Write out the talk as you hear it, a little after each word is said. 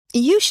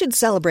You should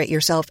celebrate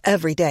yourself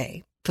every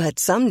day, but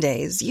some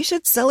days you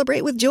should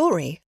celebrate with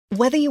jewelry.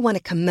 Whether you want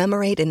to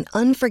commemorate an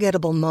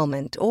unforgettable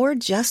moment or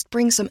just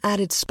bring some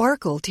added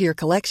sparkle to your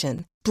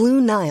collection,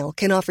 Blue Nile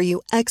can offer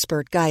you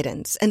expert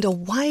guidance and a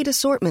wide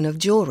assortment of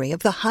jewelry of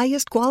the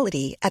highest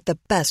quality at the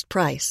best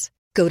price.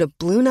 Go to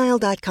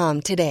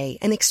BlueNile.com today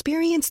and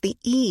experience the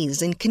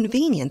ease and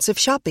convenience of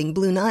shopping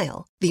Blue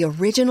Nile, the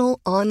original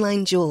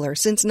online jeweler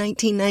since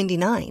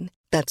 1999.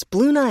 That's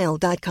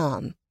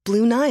BlueNile.com.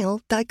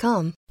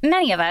 BlueNile.com.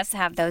 Many of us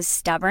have those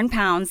stubborn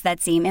pounds that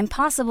seem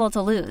impossible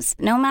to lose,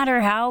 no matter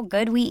how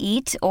good we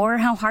eat or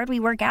how hard we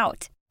work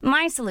out.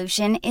 My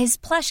solution is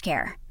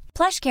PlushCare.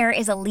 PlushCare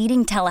is a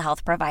leading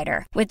telehealth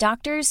provider with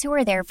doctors who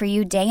are there for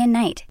you day and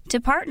night to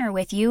partner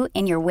with you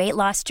in your weight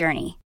loss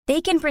journey. They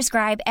can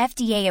prescribe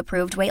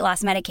FDA-approved weight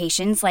loss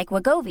medications like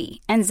Wegovy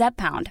and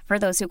Zepbound for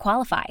those who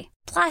qualify.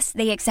 Plus,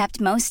 they accept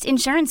most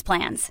insurance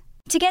plans.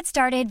 To get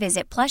started,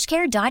 visit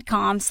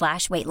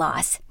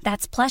plushcare.com/weightloss.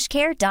 That's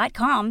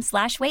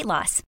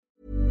plushcare.com/weightloss.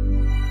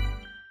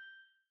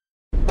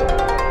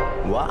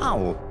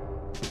 Wow.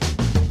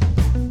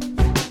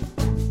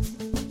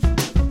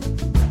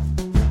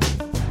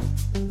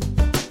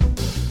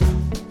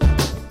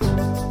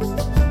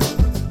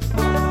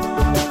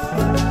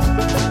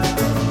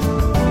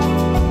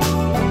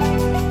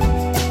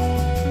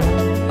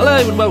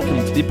 Hello and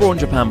welcome to the Abroad in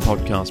Japan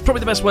podcast, probably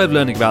the best way of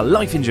learning about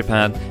life in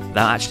Japan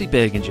without actually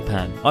being in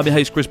Japan. I'm your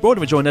host Chris Broad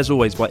and we're joined as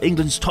always by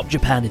England's top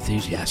Japan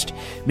enthusiast,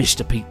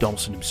 Mr. Pete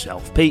Dawson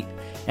himself. Pete,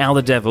 how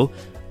the devil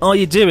are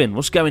you doing?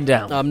 What's going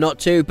down? I'm not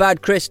too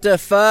bad,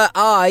 Christopher.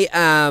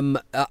 I'm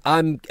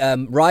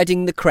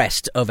riding the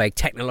crest of a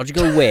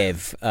technological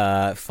wave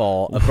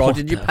for Abroad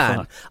in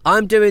Japan.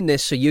 I'm doing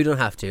this so you don't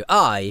have to.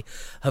 I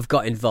have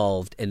got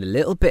involved in a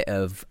little bit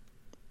of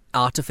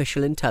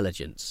artificial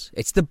intelligence.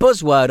 It's the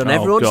buzzword on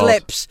everyone's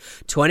lips.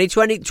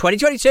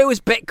 2022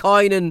 is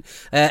Bitcoin and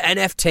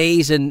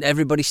NFTs and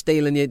everybody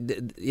stealing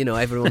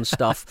everyone's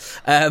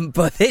stuff.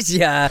 But this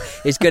year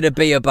is going to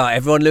be about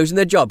everyone losing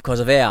their job because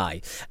of AI.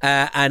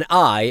 And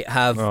I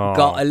have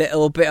got a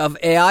little bit of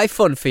AI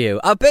fun for you.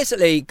 I've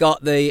basically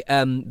got the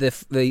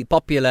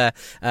popular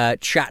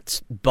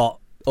chat bot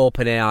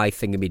OpenAI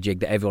thingamajig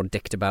that everyone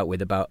dicked about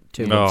with about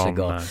 2 months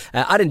ago.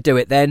 I didn't do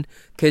it then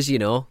because,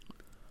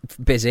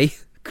 busy.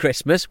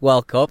 Christmas,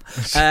 World Cup,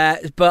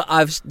 but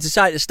I've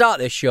decided to start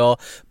this show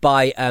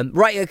by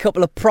writing a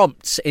couple of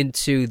prompts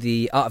into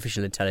the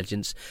artificial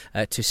intelligence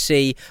to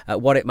see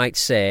what it might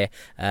say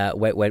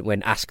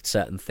when asked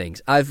certain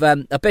things. I've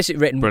basically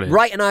written,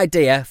 write an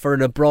idea for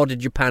an Abroad in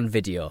Japan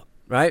video,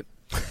 right?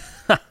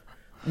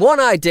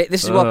 One idea,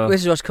 this is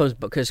what's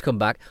come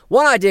back.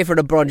 One idea for an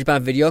Abroad in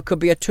Japan video could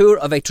be a tour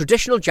of a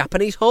traditional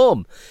Japanese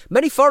home.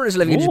 Many foreigners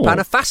living in Japan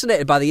are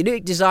fascinated by the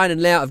unique design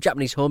and layout of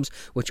Japanese homes,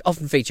 which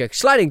often feature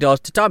sliding doors,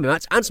 tatami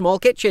mats, and small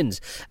kitchens.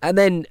 And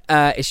then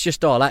it's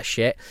just all that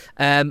shit.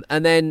 And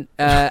then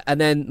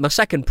my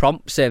second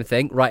prompt, same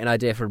thing. Write an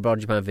idea for an Abroad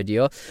in Japan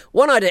video.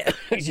 One idea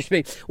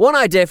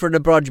for an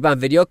Abroad in Japan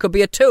video could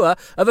be a tour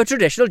of a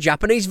traditional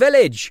Japanese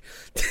village.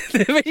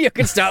 The video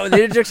can start with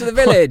the introduction of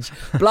the village.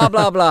 Blah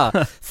blah blah.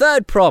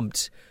 Third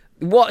prompt.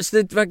 What's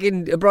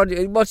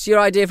your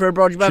idea for a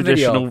Abroad in Japan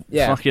video?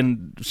 Traditional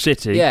fucking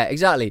city. Yeah,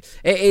 exactly.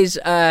 It is.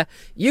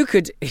 You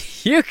could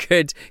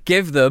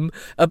give them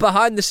a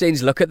behind the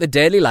scenes look at the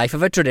daily life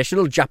of a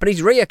traditional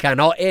Japanese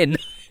ryokan or inn.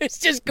 It's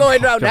just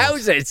going round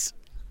houses.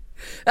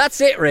 That's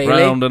it, really.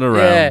 Round and around.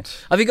 Yeah.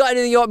 Have you got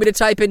anything you want me to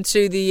type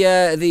into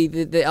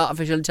the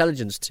artificial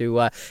intelligence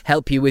to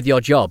help you with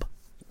your job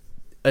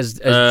as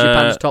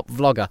Japan's top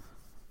vlogger?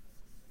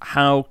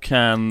 How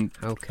can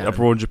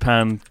Abroad in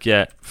Japan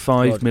get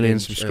 5 million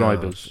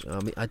subscribers?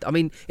 I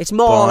mean, it's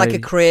more like a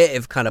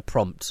creative kind of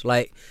prompt.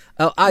 Like,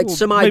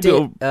 some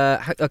idea.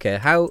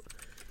 How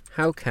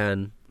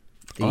can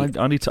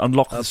I need to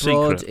unlock the secret.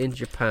 Abroad in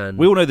Japan.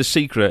 We all know the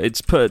secret. It's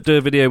do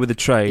a video with a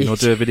train or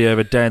do a video of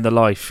a day in the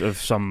life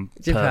of some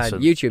person.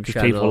 YouTube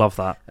channel. People love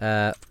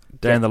that.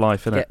 Day in the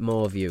life, innit? Get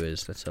more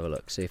viewers. Let's have a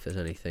look, see if there's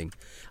anything.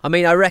 I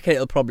mean, I reckon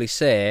it'll probably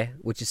say,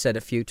 which is said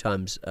a few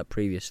times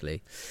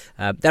previously,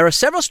 there are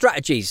several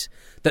strategies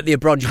that the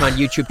Abroad in Japan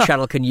YouTube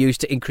channel can use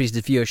to increase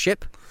the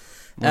viewership.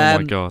 Oh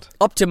my God.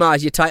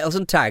 Optimise your titles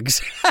and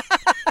tags.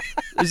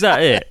 Is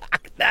that it?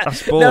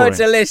 That's boring. No, it's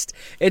a list.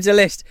 It's a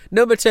list.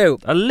 Number 2.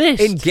 A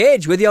list?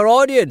 Engage with your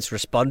audience.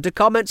 Respond to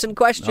comments and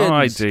questions.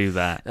 I do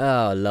that.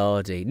 Oh,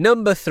 lordy.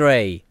 Number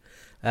 3.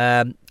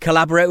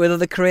 Collaborate with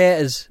other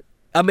creators.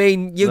 I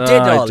mean, you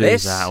did all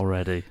this. I do that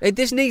already.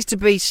 This needs to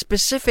be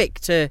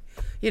specific to,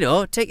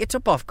 take your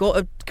top off, go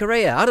to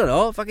Korea. I don't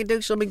know, if I can do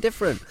something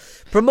different.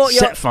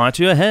 Set fire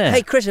to your hair.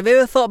 Hey, Chris, have you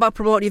ever thought about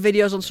promoting your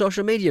videos on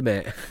social media,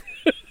 mate?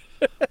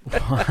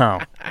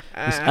 Wow.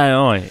 It's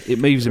AI. It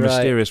moves in a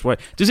mysterious way.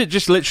 Does it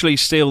just literally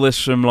steal this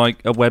from,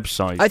 like, a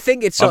website? I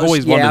think it's... I've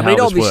always wondered how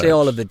this obviously works.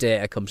 all of the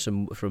data comes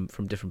from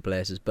different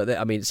places, but,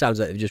 it sounds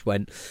like they just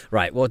went,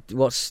 right,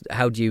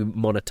 how do you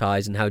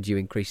monetize and how do you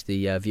increase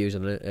the views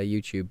on a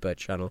YouTube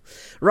channel?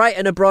 Right,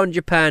 an Abroad in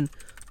Japan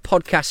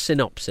podcast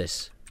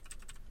synopsis.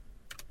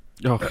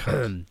 Oh,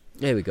 God.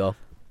 Here we go.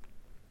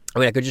 I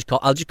mean,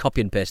 I'll just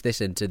copy and paste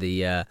this into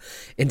the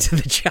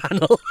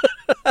channel.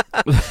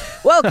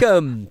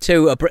 Welcome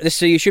to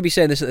so you should be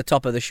saying this at the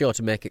top of the show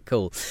to make it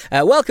cool.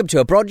 Welcome to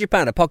Abroad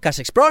Japan, a podcast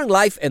exploring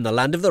life in the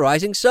land of the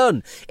rising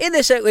sun. In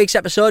this week's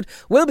episode,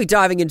 we'll be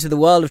diving into the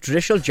world of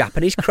traditional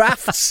Japanese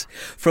crafts,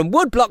 from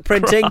woodblock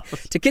printing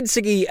to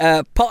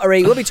kintsugi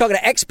pottery. We'll be talking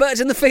to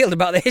experts in the field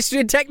about the history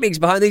and techniques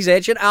behind these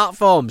ancient art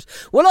forms.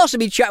 We'll also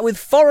be chatting with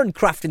foreign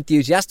craft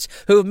enthusiasts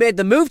who have made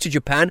the move to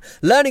Japan,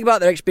 learning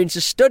about their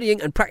experiences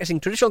studying and practicing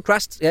traditional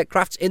crafts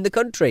in the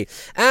country.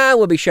 And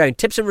we'll be sharing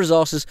tips and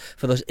resources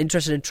for those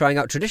interested in trying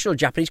out traditional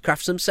Japanese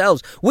crafts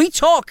themselves. We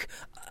talk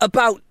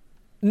about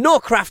no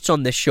crafts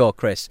on this show,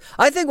 Chris.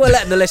 I think we're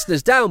letting the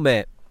listeners down,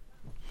 mate.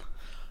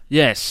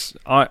 Yes,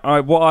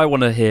 I what I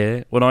want to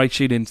hear when I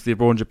tune into the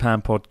Abroad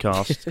Japan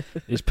podcast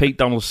is Pete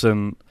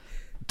Donaldson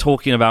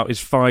talking about his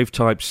 5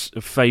 types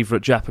of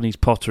favourite Japanese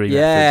pottery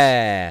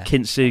methods.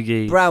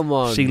 Kintsugi, brown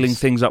ones, sealing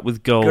things up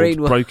with gold,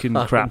 broken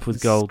crap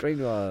with gold.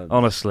 Green ones.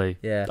 Honestly,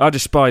 yeah. I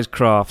despise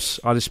crafts.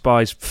 I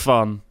despise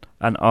fun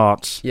and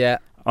art. Yeah.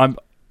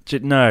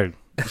 No,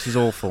 this is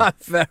awful.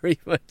 Very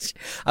much.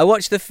 I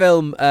watched the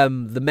film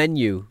The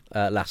Menu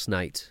last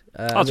night.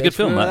 It's a good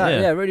film,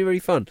 that. Yeah, really, really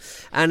fun.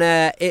 And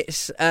it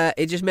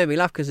just made me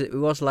laugh because it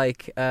was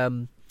like...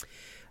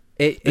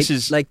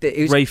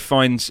 Ralph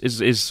Fiennes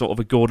is sort of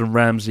a Gordon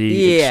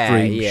Ramsay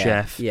extreme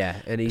chef. Yeah,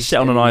 and he's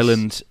set on an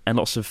island, and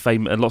lots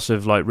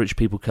of like rich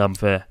people come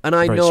for. And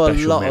I know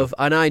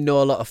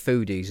a lot of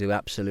foodies who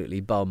absolutely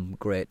bomb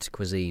great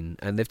cuisine,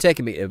 and they've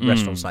taken me to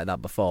restaurants like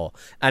that before.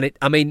 And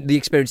the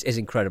experience is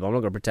incredible. I'm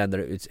not going to pretend that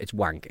it's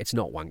wank. It's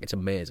not wank. It's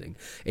amazing.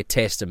 It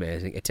tastes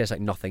amazing. It tastes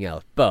like nothing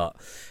else. But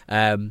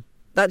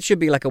that should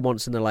be like a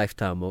once in a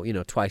lifetime, or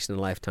twice in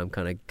a lifetime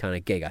kind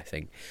of gig. I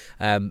think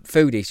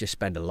foodies just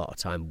spend a lot of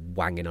time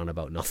wanging on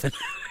about nothing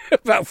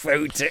about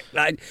food.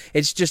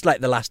 It's just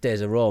like the last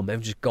days of Rome. Them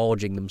just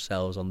gorging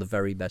themselves on the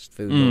very best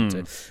food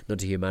known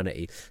to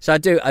humanity. So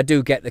I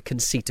do get the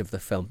conceit of the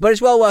film, but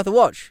it's well worth a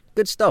watch.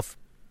 Good stuff.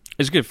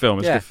 It's a good film.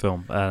 It's a good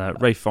film.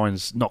 Ralph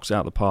Fiennes knocks it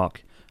out of the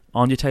park.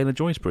 Anya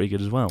Taylor-Joy's pretty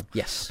good as well.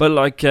 Yes. But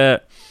I've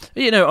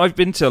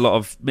been to a lot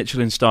of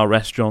Michelin star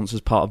restaurants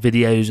as part of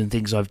videos and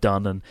things I've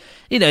done, and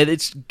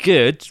it's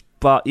good,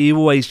 but you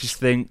always just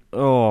think,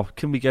 oh,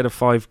 can we get a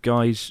Five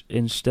Guys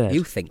instead?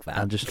 You think that?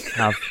 And just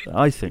have...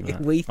 I think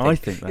that. We think. I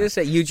think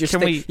that. You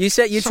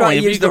try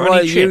to use the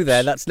royal you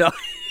there. That's not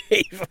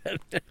even...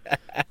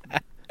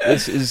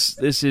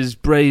 This is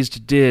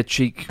braised deer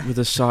cheek with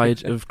a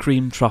side of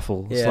cream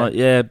truffle. It's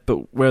like,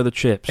 but where are the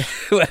chips?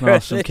 Can I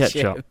have some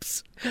ketchup?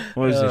 Chips?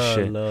 What is this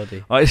shit?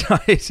 Lordy. I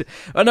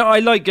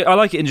like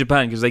it in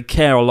Japan because they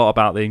care a lot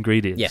about the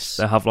ingredients. Yes.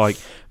 They have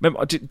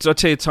remember, did I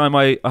tell you the time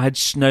I had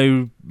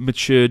snow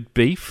matured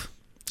beef?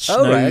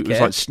 It was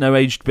like snow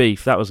aged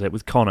beef. That was it,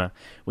 with Connor.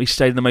 We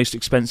stayed in the most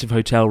expensive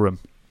hotel room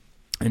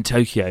in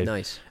Tokyo.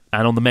 Nice.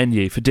 And on the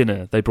menu for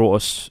dinner, they brought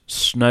us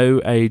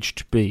snow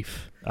aged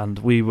beef. And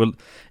we were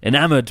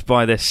enamoured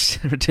by this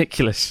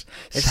ridiculous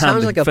It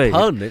sounds like food. A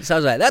pun. It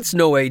sounds like, that's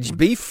no-aged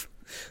beef.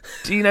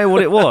 Do you know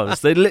what it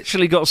was? They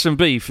literally got some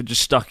beef and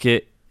just stuck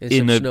it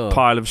in a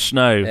pile of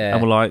snow. Yeah.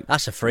 And were like...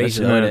 That's a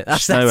freezer, isn't it?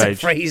 That's a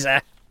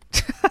freezer.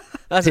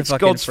 That's it's a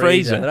fucking God's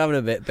freezer. They're having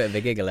a bit of a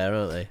giggle there,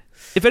 aren't they?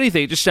 If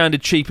anything, it just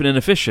sounded cheap and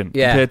inefficient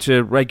compared to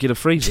a regular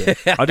freezer.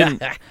 I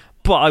didn't...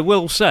 But I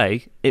will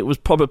say, it was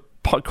probably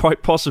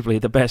quite possibly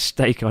the best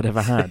steak I'd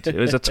ever had. It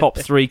was a top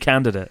 3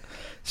 candidate.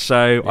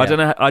 So I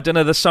don't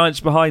know the science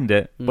behind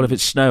it, but if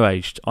it's snow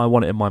aged, I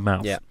want it in my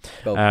mouth. Yeah,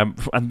 cool.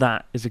 And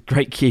that is a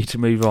great cue to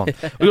move on.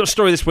 We've got a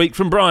story this week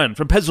from Brian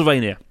from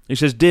Pennsylvania, who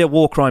says, "Dear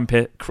War Crime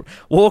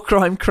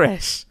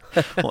Chris,"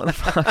 what the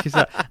fuck is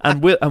that?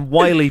 And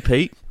Wiley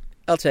Pete,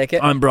 I'll take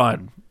it. I'm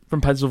Brian from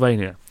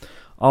Pennsylvania.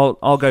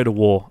 I'll go to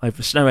war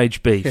over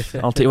snow-aged beef.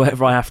 I'll do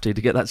whatever I have to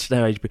get that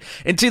snow-aged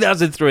beef. In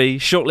 2003,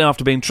 shortly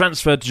after being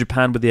transferred to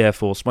Japan with the Air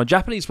Force, my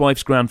Japanese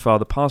wife's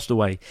grandfather passed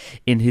away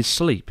in his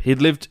sleep. He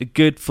had lived a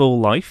good full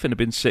life and had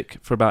been sick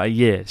for about a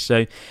year,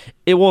 so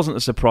it wasn't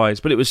a surprise,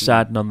 but it was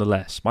sad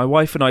nonetheless. My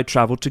wife and I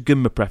travelled to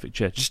Gunma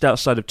Prefecture, just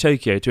outside of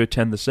Tokyo, to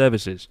attend the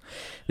services.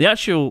 The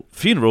actual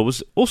funeral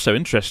was also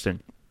interesting.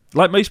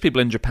 Like most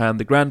people in Japan,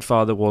 the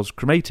grandfather was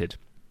cremated.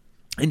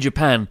 In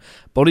Japan,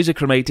 bodies are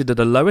cremated at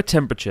a lower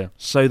temperature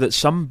so that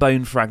some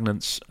bone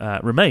fragments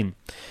remain.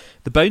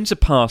 The bones are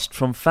passed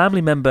from family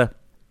member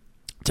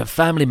to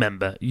family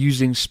member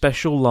using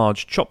special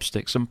large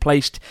chopsticks and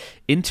placed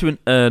into an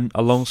urn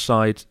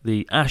alongside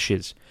the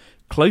ashes.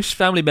 Close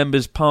family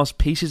members pass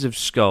pieces of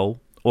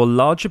skull or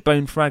larger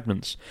bone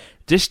fragments.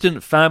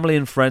 Distant family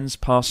and friends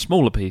pass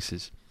smaller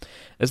pieces.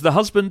 As the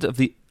husband of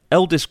the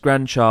eldest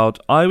grandchild,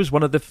 I was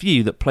one of the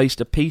few that placed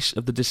a piece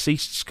of the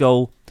deceased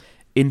skull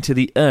into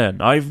the urn.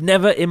 I've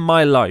never in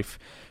my life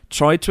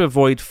tried to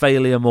avoid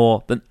failure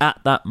more than at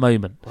that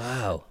moment.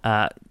 Wow.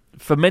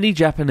 For many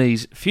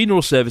Japanese,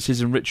 funeral services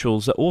and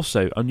rituals are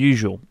also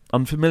unusual,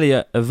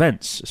 unfamiliar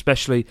events,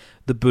 especially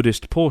the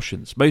Buddhist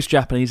portions. Most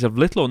Japanese have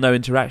little or no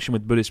interaction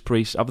with Buddhist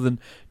priests other than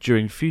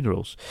during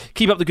funerals.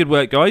 Keep up the good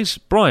work, guys.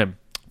 Brian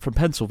from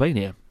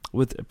Pennsylvania.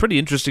 with a pretty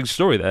interesting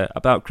story there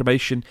about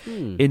cremation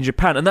in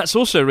Japan. And that's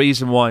also a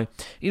reason why,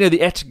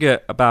 the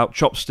etiquette about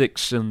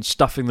chopsticks and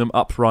stuffing them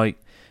upright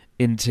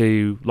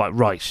into, like,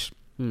 rice,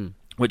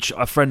 which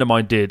a friend of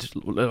mine did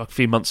a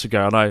few months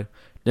ago, and I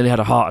nearly had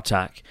a heart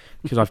attack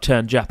because I've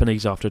turned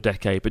Japanese after a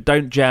decade. But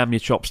don't jam your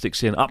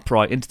chopsticks in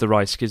upright into the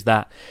rice, because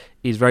that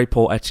is very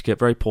poor etiquette,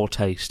 very poor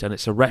taste, and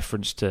it's a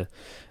reference to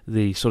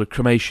the sort of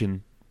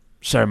cremation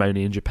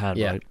ceremony in Japan,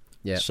 right?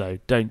 Yeah. So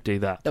don't do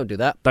that. Don't do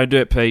that. Don't do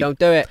it, Pete. Don't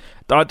do it.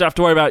 I don't have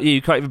to worry about you.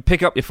 You can't even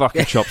pick up your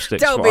fucking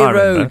chopsticks. Don't what be I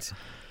remember. rude.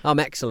 I'm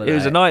excellent. It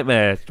was a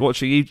nightmare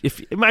watching you.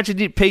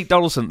 Imagine Pete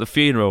Donaldson at the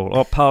funeral,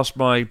 or past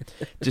my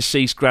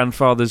deceased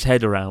grandfather's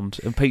head around,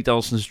 and Pete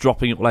Donaldson's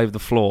dropping it all over the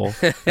floor,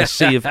 a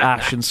sea of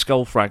ash and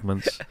skull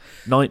fragments.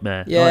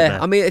 Nightmare. Yeah,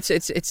 nightmare. I mean,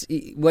 it's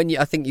when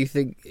you think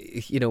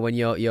when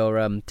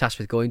you're tasked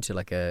with going to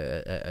like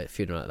a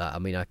funeral like that. I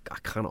mean, I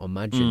cannot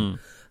imagine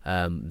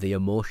the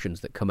emotions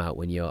that come out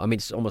when you're. I mean,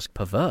 it's almost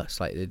perverse,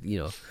 like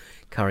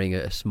carrying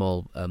a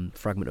small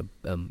fragment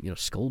of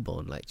skull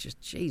bone, like just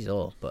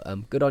jeez,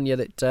 but good on you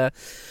that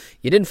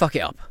you didn't fuck it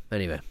up.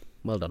 Anyway,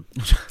 well done.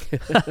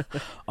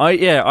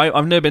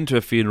 I've never been to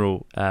a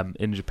funeral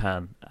in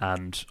Japan,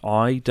 and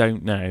I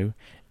don't know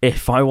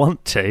if I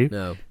want to.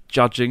 No.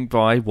 Judging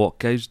by what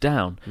goes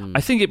down,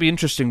 I think it'd be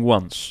interesting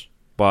once,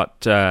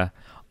 but I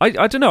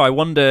don't know. I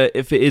wonder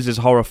if it is as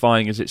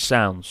horrifying as it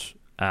sounds.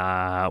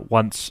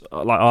 Once,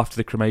 like after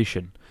the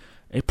cremation,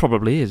 it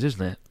probably is,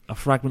 isn't it? A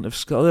fragment of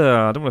skull.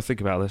 I don't want to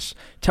think about this.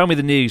 Tell me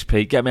the news,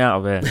 Pete. Get me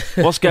out of here.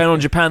 What's going on in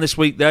Japan this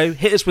week, though?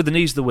 Hit us with the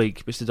news of the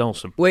week, Mr.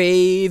 Dawson.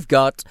 We've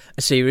got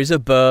a series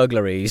of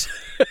burglaries.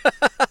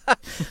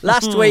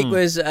 Last week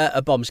was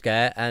a bomb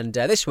scare, and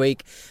this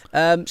week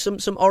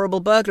some horrible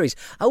burglaries.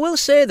 I will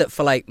say that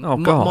for like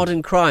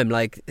modern crime,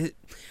 like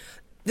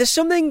there's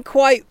something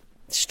quite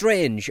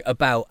strange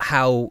about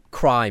how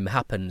crime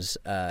happens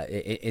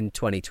in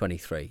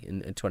 2023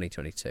 in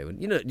 2022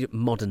 and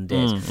modern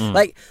days.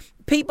 Like,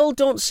 people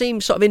don't seem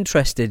sort of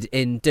interested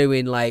in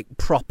doing like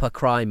proper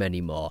crime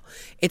anymore.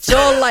 It's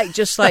all like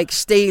just like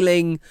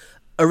stealing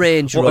a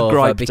Range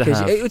Rover, because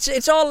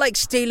it's all like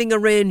stealing a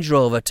Range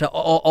Rover to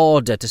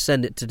order to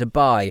send it to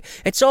Dubai.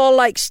 It's all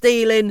like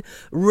stealing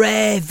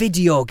rare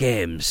video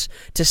games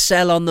to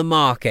sell on the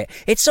market.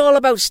 It's all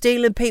about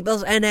stealing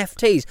people's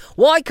NFTs.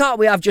 Why can't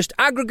we have just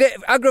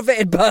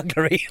aggravated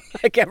burglary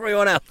like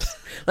everyone else?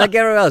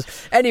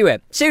 Anyway,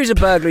 series of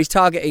burglaries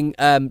targeting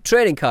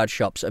trading card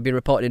shops have been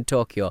reported in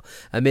Tokyo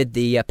amid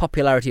the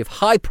popularity of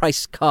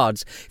high-priced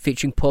cards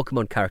featuring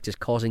Pokemon characters,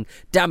 causing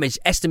damage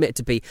estimated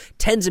to be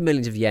tens of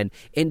millions of yen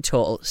in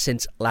total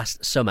since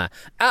last summer.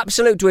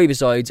 Absolute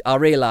dweebazoids are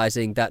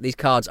realising that these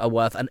cards are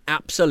worth an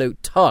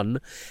absolute ton,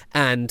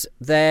 and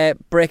they're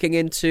breaking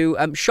into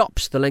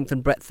shops the length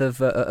and breadth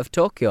of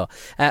Tokyo.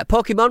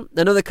 Pokemon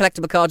and other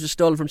collectible cards were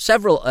stolen from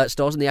several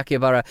stores in the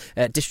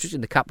Akihabara district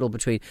in the capital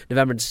between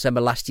November and December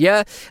last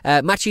year.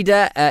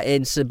 Machida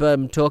in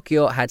suburban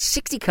Tokyo had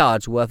 60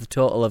 cards worth a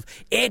total of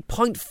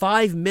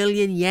 8.5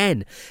 million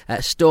yen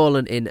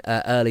stolen in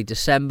early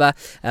December.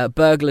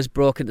 Burglars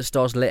broke into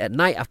stores late at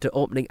night after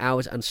opening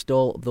hours and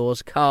stole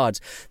those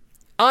cards.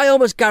 I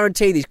almost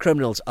guarantee these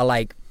criminals are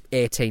like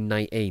 18,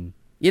 19.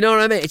 You know what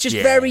I mean? It's just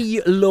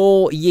very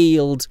low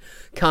yield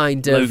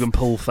kind of Logan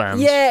Paul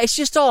fans. Yeah, it's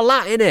just all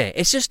that, innit?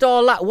 It's just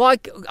all that. Why?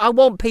 I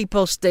want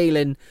people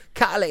stealing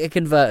catalytic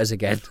converters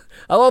again.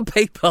 I want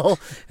people,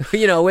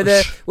 with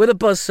a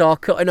buzzsaw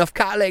cutting off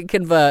catalytic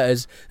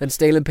converters and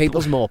stealing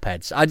people's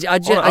mopeds. I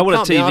want a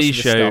can't be TV arsed with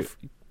show. this stuff.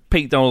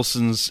 Pete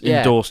Donaldson's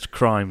endorsed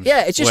crimes.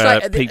 Yeah, it's just where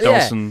like Pete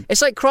Donaldson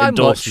it's like Crime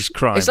endorses Watch.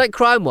 crime. It's like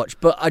Crime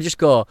Watch, but I just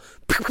go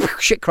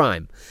shit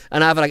crime,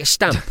 and I have like a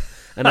stamp,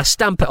 and I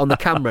stamp it on the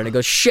camera, and it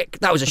goes shit.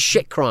 That was a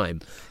shit crime.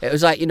 It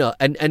was like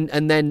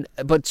and then,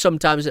 but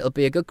sometimes it'll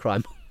be a good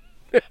crime.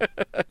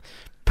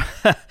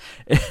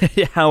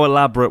 How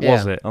elaborate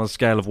was it on a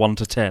scale of 1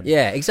 to 10?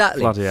 Yeah,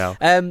 exactly. Bloody hell.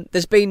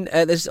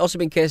 There's also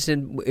been cases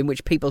in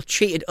which people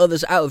cheated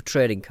others out of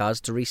trading cards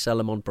to resell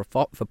them on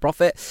for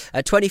profit.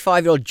 A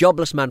 25-year-old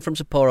jobless man from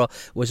Sapporo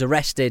was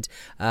arrested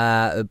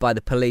by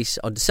the police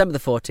on December the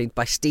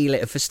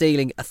 14th for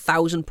stealing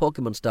 1,000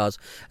 Pokemon Stars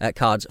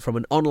cards from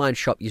an online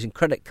shop using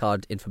credit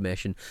card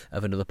information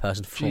of another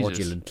person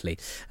fraudulently.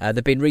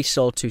 They've been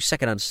resold to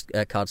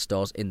second-hand card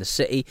stores in the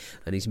city,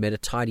 and he's made a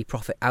tidy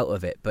profit out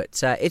of it.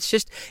 But it's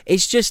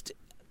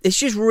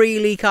just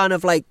really kind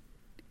of like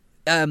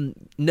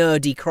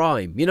nerdy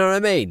crime. You know what I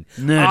mean?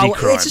 Nerdy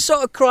crime. It's a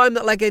sort of crime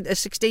that like a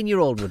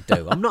 16-year-old would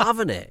do. I'm not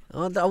having it.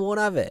 I won't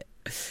have it.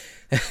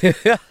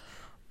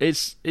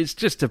 It's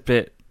just a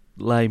bit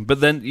lame. But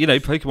then,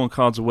 Pokemon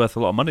cards are worth a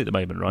lot of money at the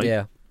moment, right?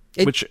 Yeah.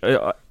 Which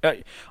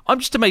I'm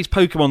just amazed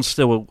Pokemon's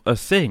still a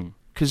thing.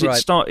 Because it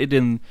started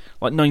in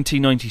like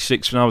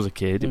 1996 when I was a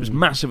kid. It was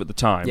massive at the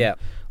time. Yeah.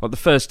 Like the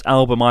first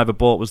album I ever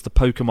bought was the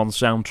Pokemon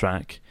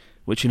soundtrack,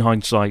 which in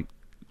hindsight,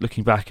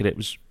 looking back at it,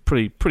 was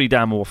pretty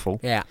damn awful.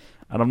 Yeah.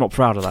 And I'm not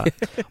proud of that.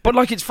 But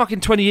like it's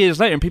fucking 20 years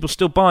later and people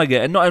still buying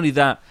it. And not only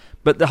that,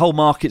 but the whole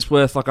market's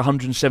worth like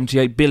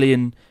 178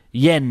 billion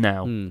yen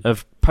now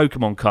of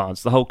Pokemon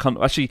cards. The whole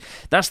country. Actually,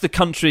 that's the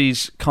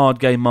country's card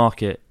game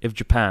market of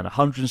Japan.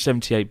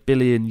 178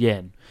 billion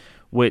yen,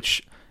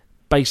 which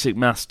basic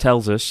maths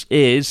tells us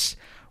is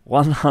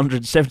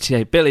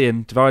 178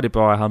 billion divided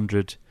by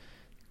 100.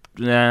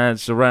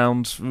 It's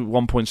around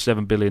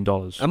 $1.7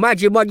 billion.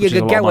 Imagine what you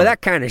could get with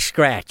that kind of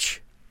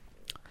scratch.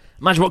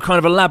 Imagine what kind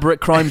of elaborate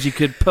crimes you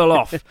could pull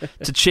off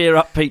to cheer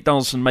up Pete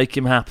Donaldson, make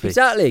him happy.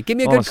 Exactly. Give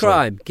me a good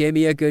crime. Give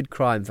me a good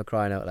crime, for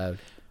crying out loud.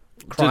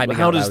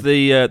 How does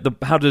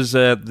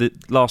the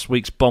last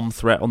week's bomb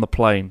threat on the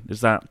plane,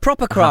 is that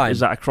proper crime? Is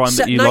that a crime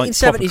that you like?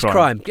 1970s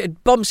crime.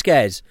 Bomb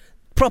scares.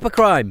 Proper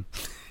crime.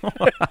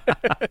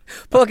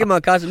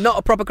 Pokemon cards, not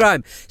a proper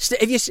crime.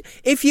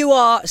 If you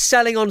are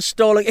selling on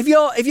stalling, if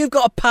you've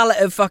got a pallet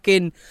of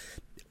fucking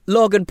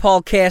Logan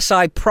Paul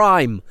KSI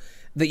Prime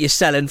that you're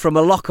selling from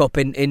a lockup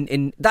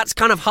in that's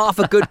kind of half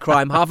a good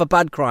crime, half a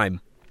bad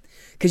crime.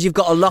 Because you've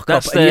got a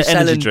lockup. That's and you're the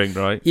energy selling, drink,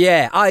 right?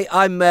 Yeah,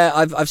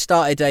 I've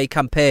started a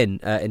campaign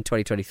in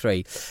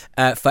 2023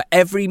 for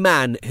every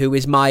man who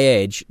is my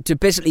age to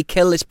basically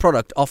kill this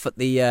product off at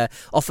the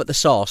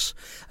source.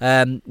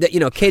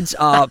 That kids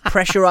are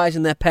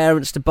pressurising their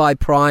parents to buy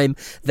Prime.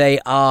 They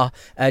are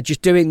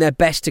just doing their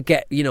best to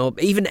get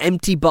even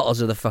empty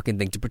bottles of the fucking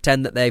thing to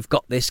pretend that they've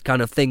got this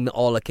kind of thing that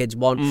all the kids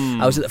want.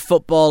 I was at the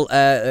football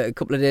a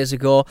couple of days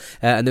ago,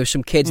 and there were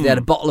some kids. They had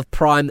a bottle of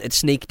Prime that had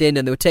sneaked in,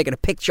 and they were taking a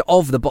picture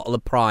of the bottle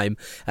of Prime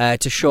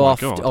to show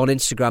off on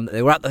Instagram that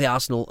they were at the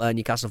Arsenal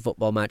Newcastle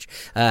football match,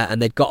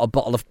 and they'd got a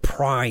bottle of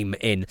Prime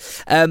in.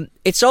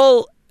 It's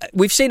all.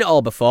 We've seen it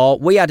all before.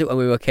 We had it when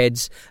we were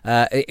kids.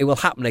 It will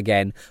happen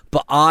again.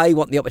 But I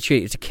want the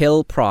opportunity to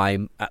kill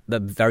Prime at the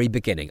very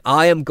beginning.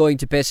 I am going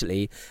to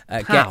basically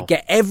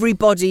get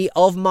everybody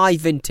of my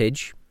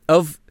vintage,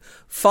 of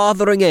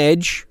fathering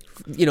age,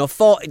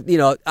 40, I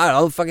don't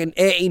know, fucking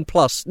 18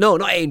 plus. No,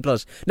 not 18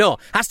 plus. No,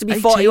 has to be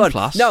 41.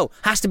 Plus? No,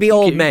 has to be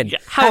old men.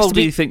 How old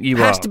do you think you are?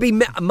 Has to be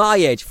my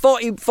age.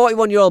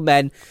 41-year-old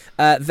men.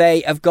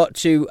 They have got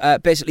to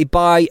basically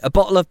buy a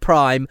bottle of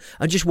Prime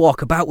and just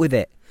walk about with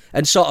it.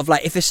 And sort of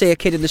like, if they see a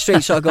kid in the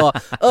street, sort of go,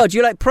 oh, do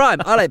you like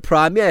Prime? I like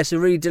Prime, yeah, it's a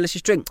really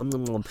delicious drink.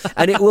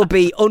 And it will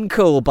be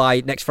uncool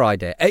by next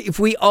Friday. If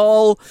we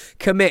all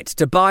commit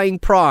to buying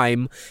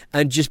Prime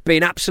and just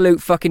being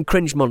absolute fucking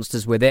cringe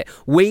monsters with it,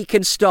 we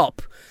can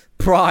stop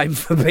Prime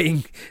from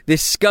being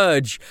this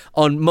scourge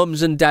on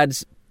mums and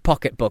dads'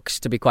 pocketbooks,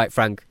 to be quite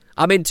frank.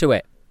 I'm into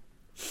it.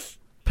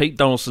 Pete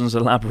Donaldson's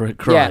elaborate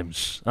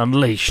crimes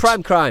unleashed.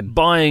 Prime crime.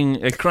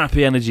 Buying a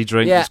crappy energy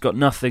drink that's got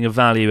nothing of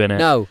value in it.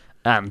 No.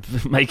 And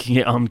making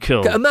it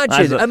uncool.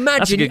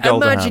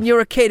 Imagine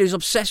you're a kid who's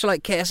obsessed with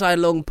like KSI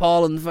Logan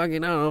Paul and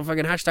fucking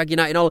hashtag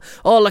United and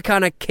all the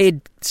kind of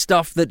kid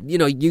stuff that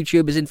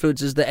YouTubers,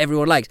 influencers that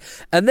everyone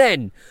likes. And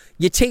then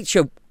your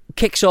teacher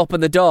kicks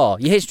open the door,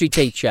 your history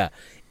teacher.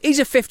 He's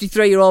a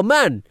 53-year-old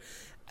man.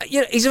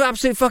 He's an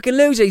absolute fucking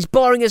loser. He's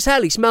boring as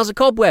hell. He smells of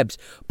cobwebs,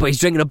 but he's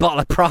drinking a bottle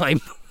of Prime.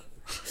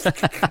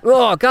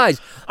 Oh, guys.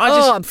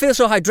 I feel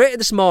so hydrated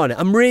this morning.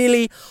 I'm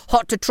really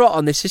hot to trot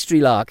on this history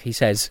lark, he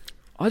says.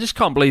 I just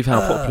can't believe how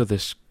popular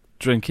this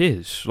drink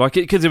is. Like,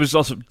 because there was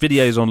lots of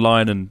videos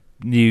online and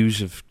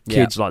news of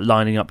kids like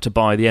lining up to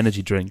buy the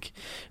energy drink.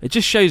 It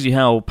just shows you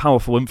how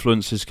powerful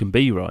influencers can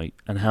be, right?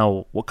 And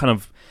what kind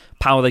of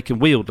power they can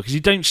wield. Because you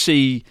don't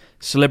see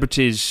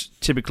celebrities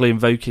typically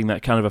invoking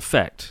that kind of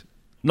effect.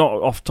 Not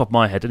off the top of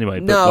my head, anyway.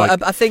 No,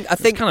 but I think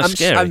kind of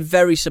scary. I'm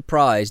very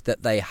surprised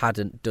that they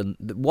hadn't done.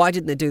 Why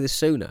didn't they do this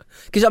sooner?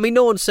 Because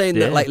no one's saying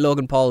that like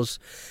Logan Paul's.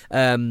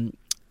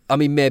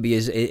 Maybe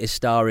his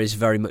star is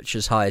very much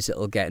as high as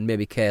it'll get, and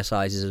maybe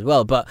KSI's is as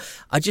well. But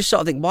I just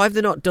sort of think, why have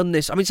they not done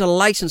this? It's a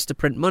license to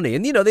print money,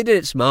 and they did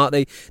it smart.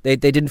 They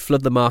didn't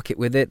flood the market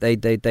with it.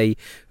 They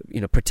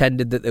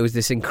pretended that there was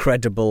this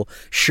incredible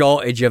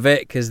shortage of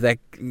it because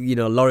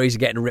lorries are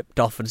getting ripped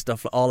off and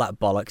stuff, all that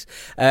bollocks.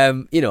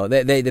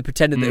 They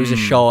pretended that there was a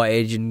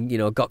shortage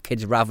and got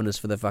kids ravenous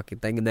for the fucking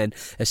thing. And then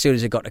as soon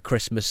as it got to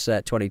Christmas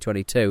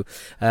 2022,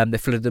 they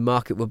flooded the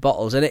market with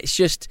bottles, and it's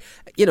just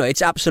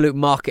it's absolute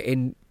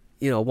marketing.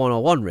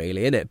 101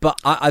 really, isn't it? But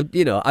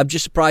I'm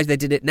just surprised they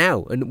did it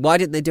now. And why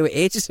didn't they do it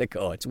ages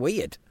ago? It's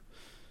weird.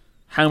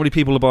 How many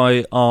people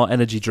buy our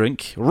energy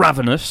drink,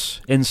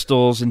 Ravenous, in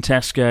stores in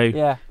Tesco?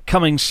 Yeah.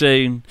 Coming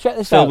soon. Check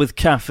this filled out. with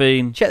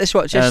caffeine. Check this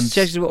out.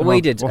 Check what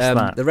we did. What's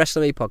that? The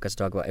Wrestling Me podcast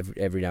talk about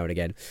every now and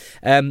again.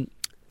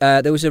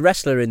 There was a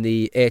wrestler in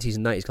the 80s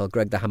and 90s called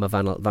Greg the Hammer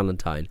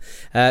Valentine.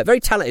 Very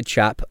talented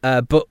chap,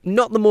 but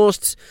not the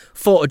most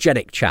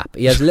photogenic chap.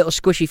 He has a little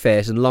squishy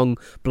face and long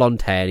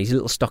blonde hair, and he's a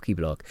little stocky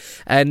bloke.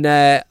 And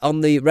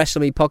on the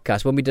Wrestle Me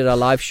podcast, when we did our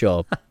live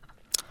show,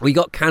 we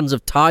got cans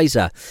of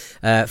Tizer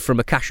from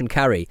a cash and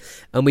carry,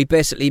 and we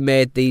basically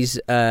made these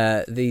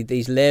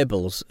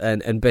labels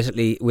and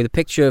basically with a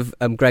picture of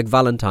Greg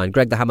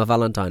the Hammer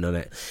Valentine on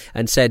it,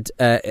 and said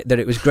that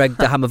it was Greg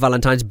the Hammer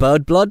Valentine's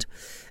bird blood.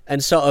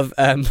 And sort of,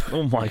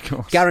 oh my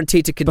god,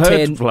 guaranteed to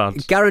contain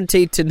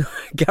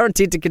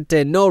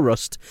no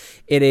rust.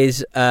 It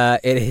is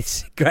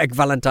Greg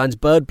Valentine's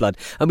bird blood,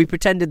 and we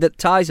pretended that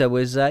Tizer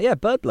was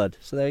bird blood.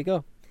 So there you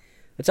go.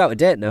 It's out of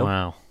date now.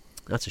 Wow.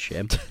 That's a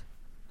shame.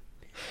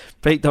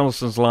 Pete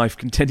Donaldson's life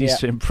continues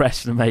to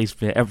impress and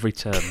amaze me at every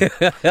turn.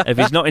 If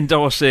he's not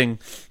endorsing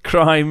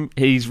crime,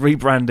 he's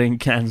rebranding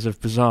cans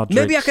of bizarre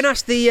drinks. Maybe I can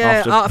ask the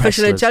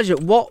artificial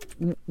intelligence,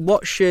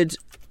 what should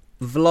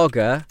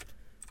vlogger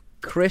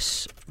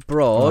Chris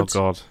Broad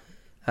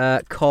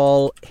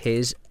call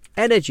his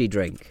energy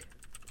drink?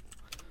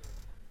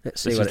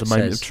 Let's see this what is it the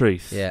moment says. of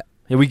truth. Yeah.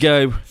 Here we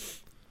go.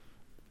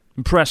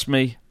 Impress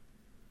me.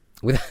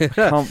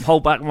 Can't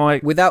hold back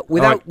my...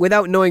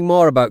 Without knowing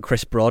more about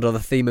Chris Broad or the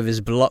theme of his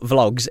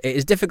vlogs, it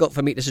is difficult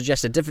for me to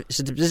suggest a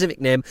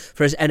specific name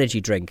for his energy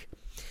drink.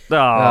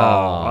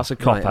 Oh, that's a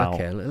cop-out.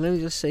 Okay, let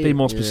me just see. Be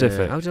more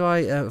specific. How do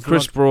I...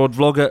 Chris Broad,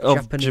 vlogger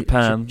of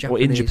Japan, or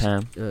in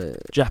Japanese, Japan.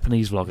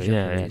 Japanese vlogger,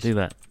 yeah, do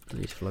that.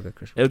 Japanese vlogger,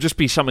 Chris. It'll just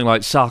be something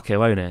like sake,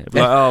 won't it? It'll be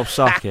like, oh,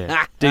 sake.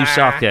 Do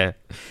sake.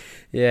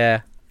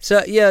 Yeah.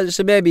 So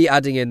maybe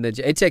adding in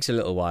it takes a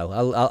little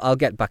while. I'll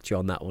get back to you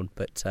on that one,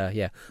 but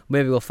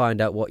maybe we'll find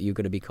out what you're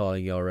going to be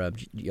calling your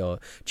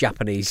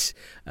Japanese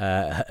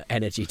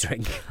energy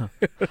drink.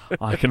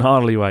 I can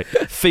hardly wait.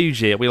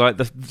 Fuji, it'll be like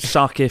the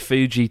sake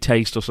Fuji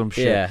taste or some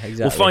shit. Yeah,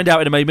 exactly. We'll find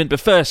out in a moment,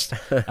 but first,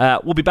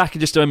 we'll be back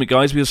in just a moment,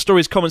 guys, with your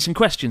stories, comments, and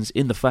questions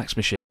in the fax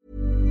machine.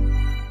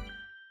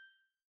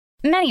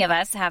 Many of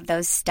us have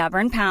those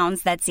stubborn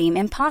pounds that seem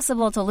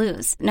impossible to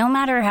lose, no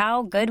matter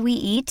how good we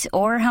eat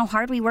or how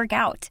hard we work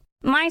out.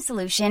 My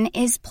solution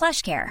is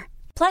PlushCare.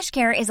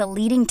 PlushCare is a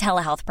leading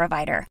telehealth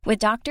provider with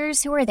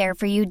doctors who are there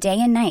for you day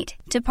and night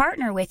to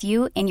partner with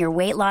you in your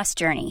weight loss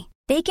journey.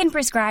 They can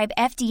prescribe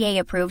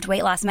FDA-approved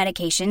weight loss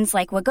medications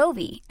like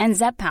Wegovy and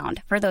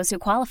Zepbound for those who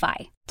qualify.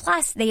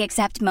 Plus, they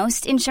accept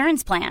most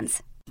insurance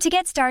plans. To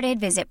get started,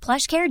 visit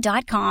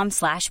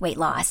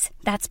plushcare.com/weightloss.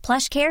 That's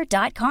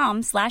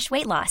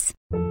plushcare.com/weightloss.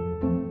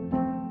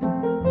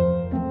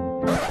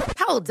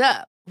 Hold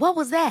up. What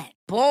was that?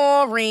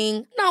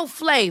 Boring. No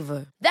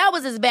flavor. That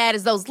was as bad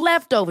as those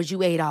leftovers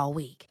you ate all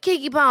week.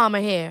 Keke Palmer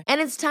here. And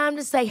it's time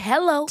to say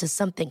hello to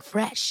something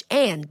fresh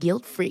and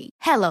guilt-free.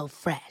 Hello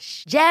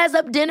Fresh. Jazz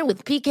up dinner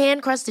with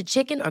pecan-crusted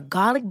chicken or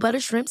garlic butter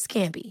shrimp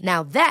scampi.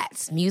 Now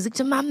that's music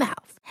to my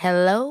mouth.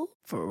 Hello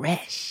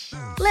Fresh.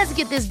 Let's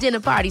get this dinner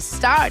party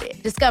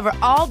started. Discover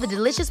all the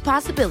delicious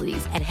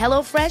possibilities at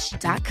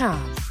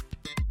HelloFresh.com.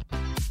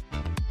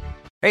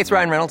 Hey, it's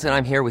Ryan Reynolds, and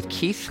I'm here with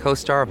Keith,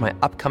 co-star of my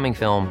upcoming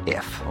film,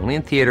 If, only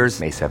in theaters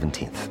May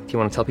 17th. Do you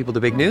want to tell people the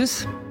big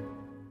news?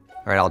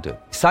 All right, I'll do it.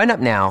 Sign up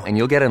now and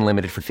you'll get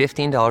unlimited for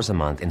 $15 a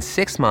month and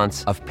 6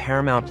 months of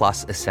Paramount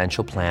Plus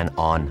Essential Plan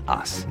on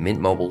us.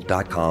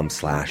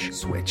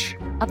 MintMobile.com/switch.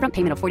 Upfront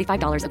payment of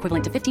 $45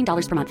 equivalent to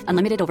 $15 per month.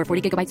 Unlimited over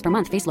 40 gigabytes per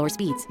month. Face lower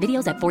speeds.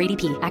 Videos at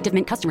 480p. Active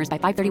Mint customers by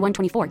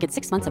 531.24 get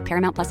 6 months of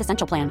Paramount Plus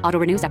Essential Plan. Auto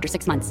renews after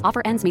 6 months.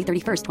 Offer ends May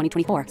 31st,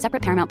 2024.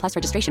 Separate Paramount Plus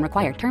registration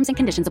required. Terms and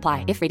conditions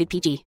apply if rated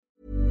PG.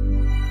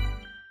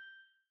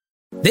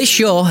 This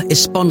show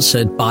is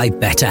sponsored by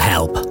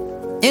BetterHelp.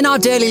 In our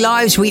daily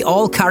lives, we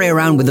all carry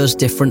around with us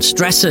different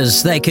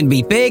stressors. They can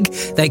be big,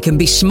 they can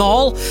be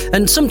small,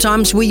 and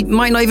sometimes we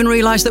might not even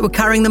realise that we're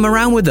carrying them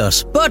around with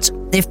us. But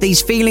if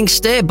these feelings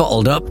stay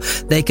bottled up,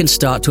 they can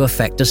start to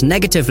affect us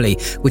negatively,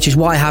 which is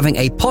why having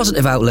a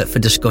positive outlet for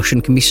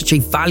discussion can be such a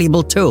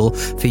valuable tool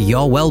for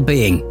your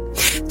well-being.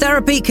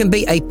 Therapy can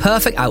be a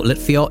perfect outlet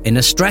for your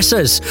inner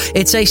stressors.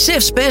 It's a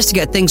safe space to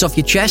get things off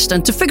your chest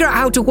and to figure out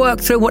how to work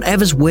through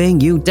whatever's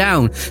weighing you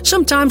down.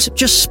 Sometimes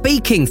just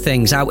speaking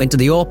things out into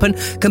the open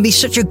can be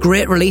such a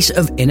great release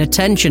of inner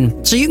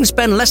tension, so you can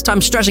spend less time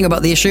stressing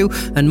about the issue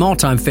and more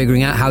time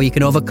figuring out how you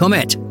can overcome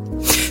it.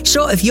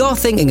 So if you're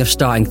thinking of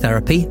starting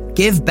therapy,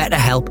 give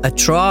BetterHelp a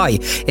try.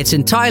 It's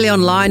entirely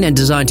online and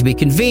designed to be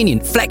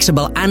convenient,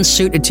 flexible, and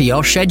suited to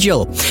your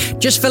schedule.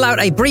 Just fill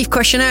out a brief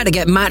questionnaire to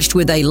get matched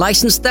with a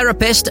licensed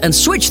therapist and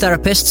switch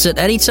therapists at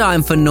any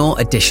time for no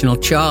additional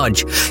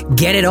charge.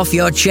 Get it off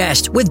your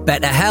chest with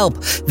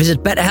BetterHelp.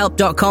 Visit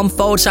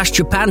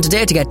betterhelp.com/Japan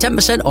today to get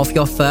 10% off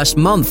your first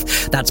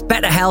month. That's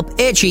BetterHelp,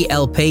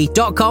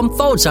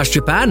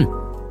 HELP.com/Japan.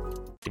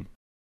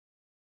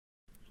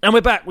 And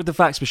we're back with the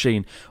fax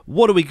machine.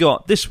 What do we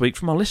got this week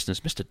from our listeners,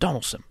 Mr.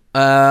 Donaldson?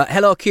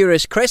 Hello,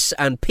 Curious Chris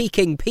and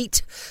Peking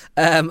Pete.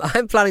 I'm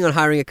planning on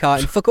hiring a car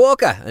in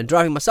Fukuoka and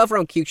driving myself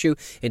around Kyushu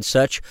in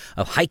search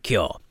of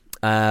Haikyo.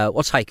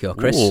 What's Haikyo,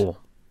 Chris? Ooh.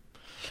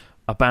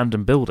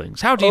 Abandoned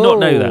buildings. How do you not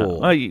know that?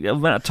 The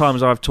amount of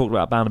times I've talked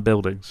about abandoned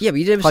buildings. Yeah, but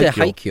you didn't say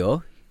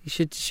Haikyo. You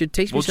should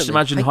teach me well, something. Just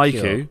imagine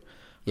haiku,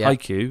 yeah.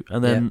 haiku,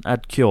 and then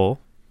add kyo,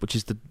 which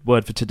is the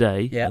word for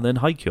today, and then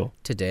haikyo.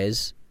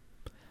 Today's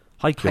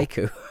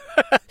haiku.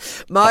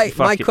 My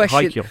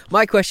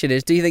question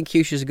is, do you think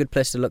Kyushu is a good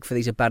place to look for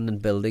these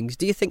abandoned buildings?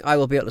 Do you think I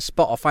will be able to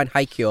spot or find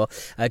Haikyo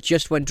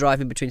just when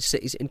driving between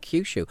cities in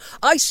Kyushu?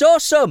 I saw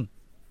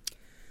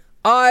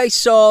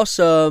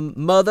some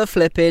mother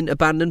flipping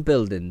abandoned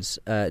buildings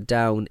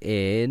down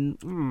in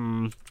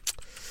I'm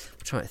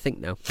trying to think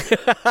now.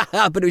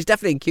 But it was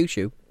definitely in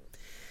Kyushu.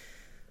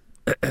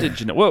 Did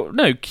you know? Well,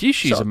 no,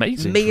 Kyushu's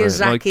amazing.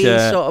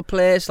 Miyazaki sort of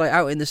place, like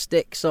out in the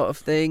sticks sort of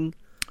thing.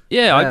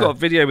 Yeah, I got a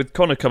video with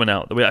Connor coming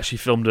out that we actually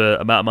filmed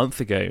about a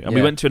month ago, and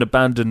we went to an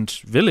abandoned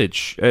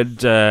village, and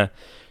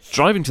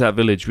driving to that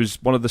village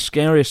was one of the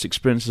scariest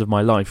experiences of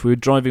my life. We were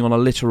driving on a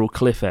literal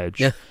cliff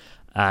edge,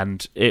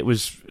 and it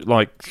was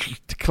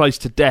like close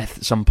to death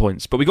at some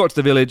points. But we got to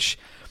the village,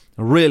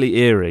 really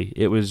eerie.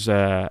 It was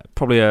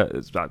probably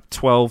about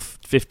 12,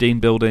 15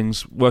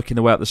 buildings working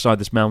their way up the side of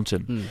this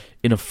mountain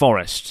in a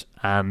forest,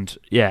 and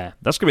yeah,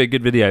 that's going to be a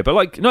good video. But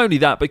like, not only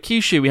that, but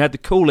Kyushu, we had the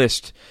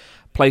coolest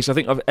place I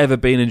think I've ever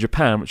been in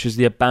Japan, which is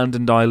the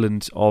abandoned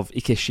island of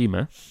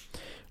Ikeshima,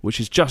 which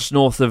is just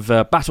north of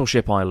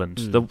Battleship Island,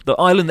 the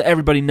island that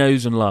everybody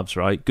knows and loves,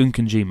 right?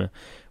 Gunkanjima,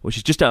 which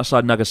is just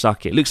outside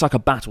Nagasaki. It looks like a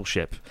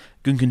battleship.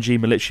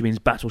 Gunkanjima literally means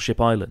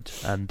Battleship Island,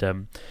 and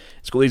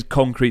it's got these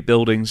concrete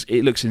buildings.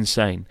 It looks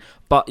insane,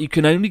 but you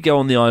can only go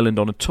on the island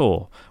on a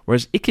tour,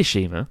 whereas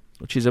Ikeshima,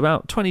 which is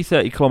about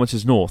 20-30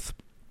 kilometres north,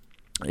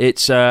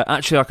 it's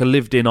actually like a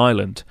lived-in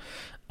island.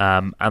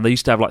 And they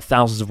used to have like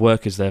thousands of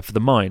workers there for the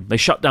mine. They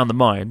shut down the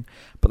mine,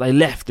 but they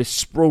left this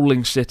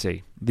sprawling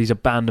city, these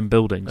abandoned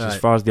buildings, as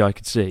far as the eye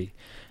could see,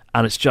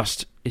 and it's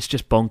just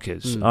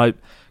bonkers. I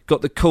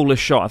got the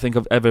coolest shot I think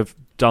I've ever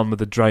done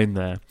with a drone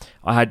there.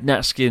 I had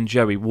Natsuki and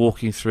Joey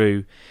walking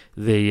through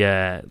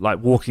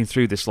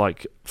this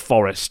like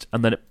forest,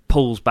 and then it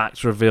pulls back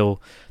to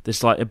reveal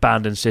this like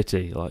abandoned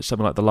city, like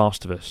something like The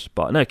Last of Us.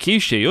 But no,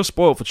 Kyushu, you're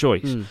spoiled for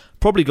choice.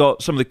 Probably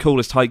got some of the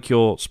coolest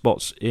hike-your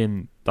spots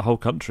in the whole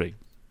country.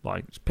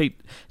 Like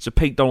it's a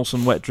Pete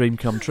Donaldson wet dream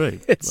come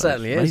true. It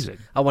certainly is.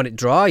 I want it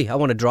dry. I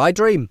want a dry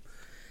dream.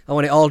 I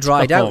want it all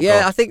dried out. Yeah,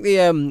 God.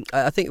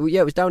 I think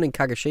it was down in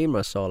Kagoshima.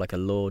 I saw like a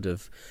load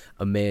of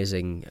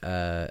amazing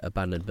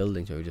abandoned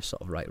buildings where we were just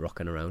sort of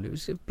rocking around. It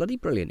was bloody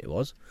brilliant. It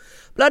was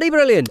bloody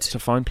brilliant. It's a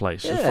fine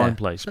place. Yeah, a fine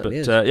place. But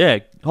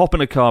hop in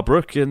a car,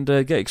 Brooke, and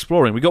get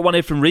exploring. We got one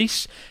here from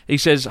Reese. He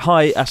says,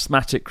 "Hi,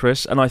 asthmatic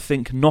Chris," and I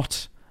think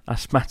not.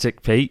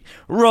 Asthmatic Pete.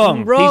 Wrong.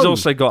 He's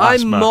also got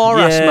asthma. I'm more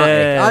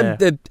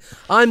asthmatic.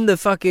 I'm the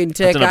fucking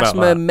take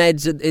asthma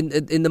meds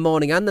in the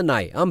morning and the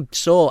night. I'm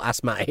so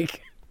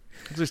asthmatic.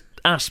 Just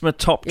asthma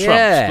top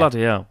trumps.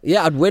 Bloody hell.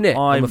 Yeah, I'd win it.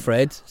 I'm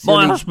afraid.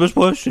 My asthma's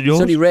worse than yours.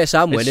 It's only race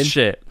I'm winning. It's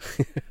shit.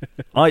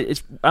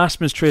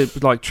 Asthma's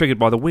triggered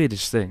by the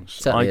weirdest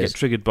things. I get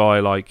triggered by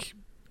like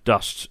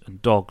dust and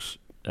dogs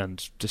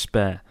and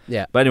despair.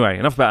 Yeah. But anyway,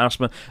 enough about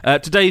asthma.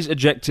 Today's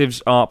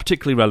adjectives are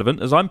particularly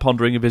relevant as I'm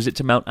pondering a visit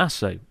to Mount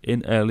Aso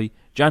in early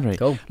January.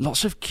 Cool.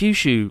 Lots of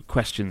Kyushu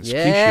questions.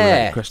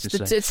 Yeah.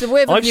 It's the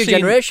wave of new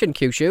generation,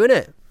 Kyushu, isn't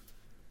it?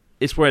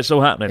 It's where it's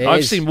all happening.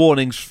 I've seen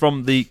warnings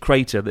from the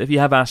crater that if you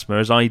have asthma,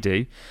 as I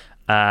do,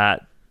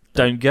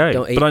 don't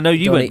go. But I know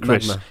you went,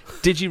 Chris. Magma.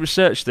 Did you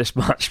research this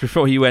much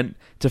before you went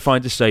to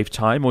find a safe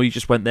time, or you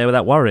just went there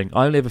without worrying?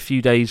 I only have a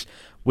few days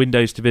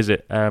windows to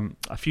visit.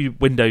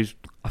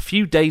 A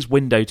few days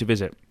window to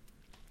visit,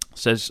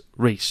 says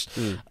Reese.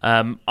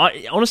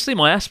 Honestly,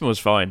 my asthma was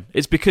fine.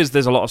 It's because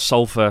there's a lot of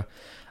sulphur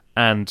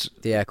and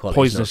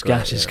poisonous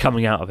gases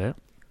coming out of it.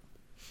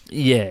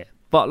 Yeah,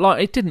 but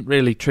like it didn't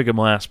really trigger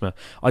my asthma.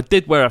 I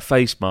did wear a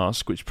face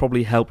mask, which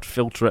probably helped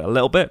filter it a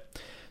little bit.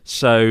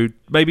 So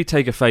maybe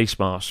take a face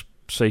mask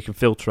so you can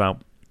filter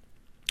out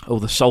all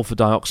the sulphur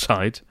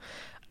dioxide.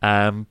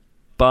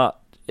 But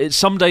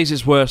some days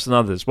it's worse than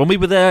others. When we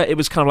were there, it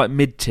was kind of like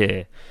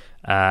mid-tier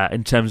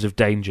in terms of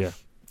danger.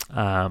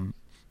 And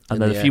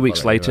then a few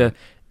weeks later,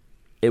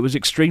 it was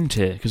extreme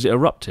tier because it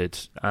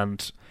erupted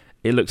and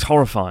it looked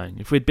horrifying.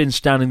 If we'd been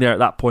standing there at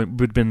that point,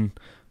 we'd been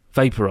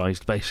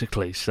vaporised,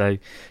 basically. So,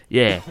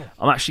 yeah,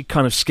 I'm actually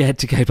kind of scared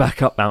to go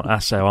back up Mount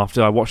Aso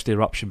after I watched the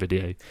eruption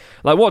video.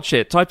 Like, watch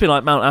it. Type in,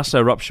 like, Mount Aso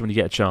eruption when you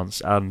get a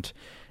chance. And,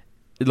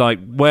 like,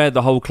 where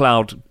the whole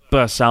cloud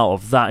bursts out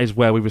of, that is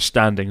where we were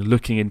standing,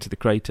 looking into the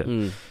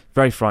crater.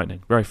 Very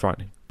frightening,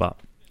 but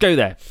go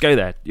there.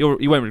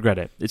 You won't regret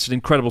it. It's an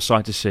incredible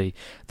sight to see.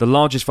 The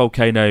largest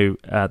volcano,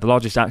 the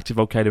largest active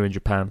volcano in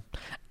Japan,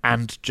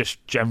 and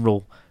just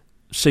general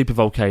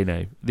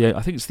supervolcano.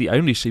 I think it's the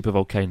only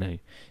supervolcano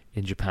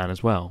in Japan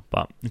as well,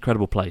 but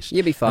incredible place.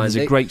 You'll be fine. And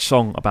there's a great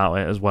song about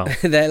it as well.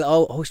 They're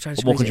always trying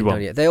to squeeze it in,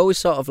 don't you? They always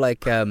sort of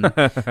like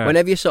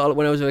whenever you sort of,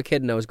 when I was a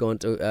kid and I was going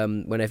to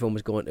when everyone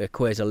was going to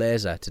Quasar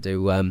Laser to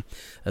do a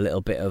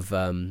little bit of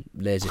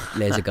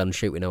laser gun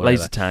shooting or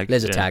whatever.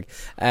 Laser tag.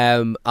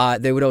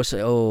 They would always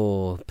say,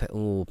 "Oh,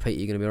 Pete,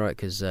 you're going to be all right,"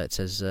 because it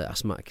says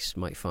asthmatics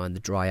might find the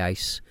dry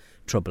ice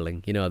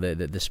troubling, you know,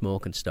 the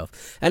smoke and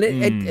stuff, and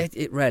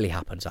it rarely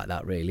happens like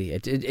that. Really,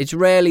 it's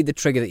rarely the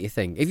trigger that you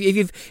think. If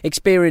you've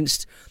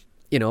experienced,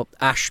 you know,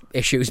 ash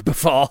issues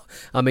before,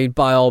 I mean,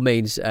 by all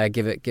means,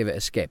 give it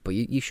a skip. But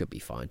you should be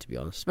fine, to be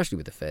honest, especially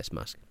with the face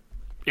mask.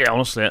 Yeah,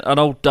 honestly, an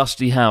old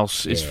dusty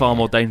house is far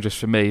more dangerous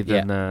for me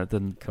than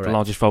the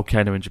largest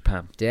volcano in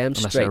Japan. Damn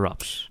unless straight. it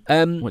erupts.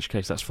 In which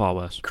case, that's far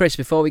worse. Chris,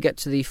 before we get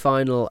to the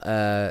final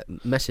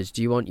message,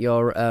 do you want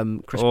your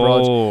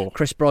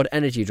Chris Broad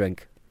energy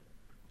drink?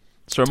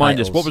 So remind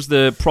us, what was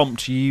the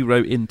prompt you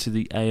wrote into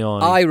the AI?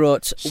 I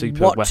wrote,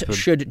 what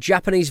should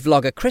Japanese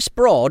vlogger Chris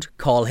Broad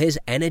call his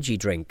energy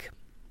drink?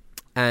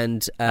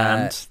 And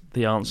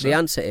the answer? The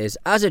answer is,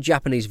 as a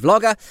Japanese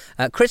vlogger,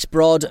 Chris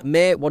Broad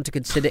may want to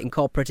consider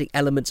incorporating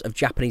elements of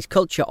Japanese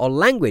culture or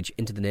language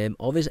into the name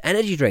of his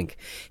energy drink.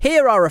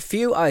 Here are a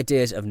few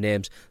ideas of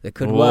names that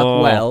could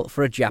work well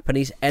for a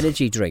Japanese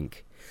energy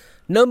drink.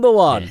 Number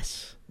 1.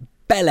 Yes.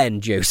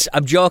 Belen juice.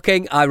 I'm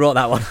joking. I wrote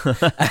that one.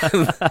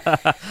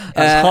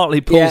 That's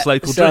Hartlepool's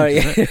local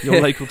drink, isn't it?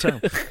 Your local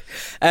town.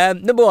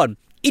 Number 1.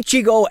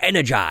 Ichigo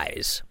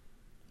Energize.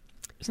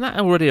 Isn't that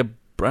already a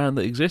brand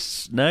that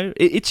exists? No?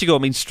 Ichigo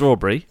means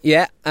strawberry.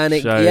 Yeah, and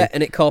it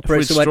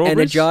incorporates the word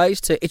energize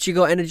to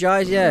Ichigo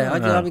Energize. Yeah, I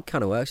think it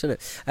kind of works, doesn't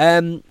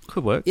it?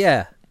 Could work.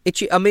 Yeah.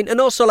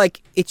 And also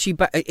like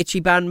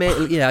Ichiban,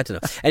 mate. Yeah, I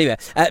don't know. Anyway,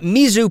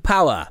 Mizu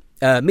Power.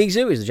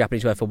 Mizu is the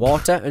Japanese word for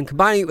water, and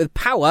combining it with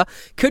power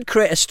could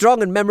create a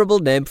strong and memorable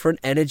name for an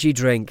energy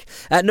drink.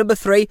 Number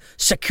 3,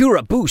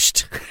 Sakura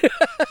Boost.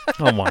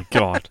 Oh my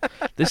God.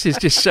 This is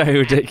just so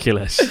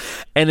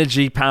ridiculous.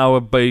 Energy Power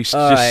Boost,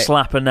 just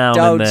slap a noun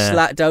in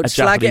there. Don't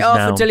slag it off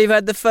until you've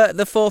had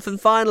the fourth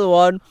and final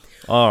one.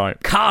 All right.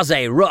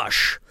 Kaze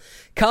Rush.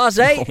 Kaze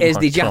is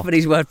the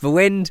Japanese word for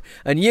wind,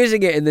 and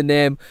using it in the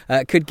name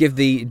could give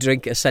the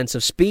drink a sense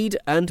of speed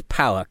and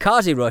power.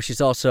 Kaze Rush is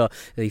also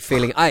the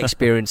feeling I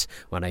experience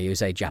when I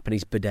use a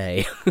Japanese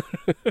bidet.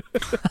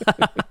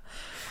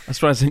 I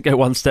suppose I didn't go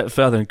one step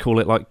further and call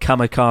it like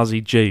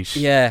kamikaze juice.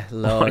 Yeah,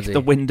 Lordy. Like the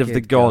wind of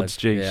the gods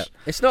juice. Yeah.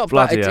 It's not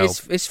bad.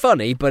 It's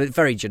funny, but it's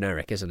very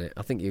generic, isn't it?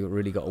 I think you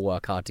really got to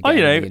work hard to get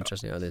anything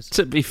interesting out of this.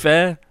 To be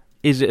fair,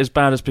 is it as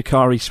bad as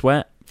Picari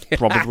Sweat?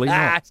 Probably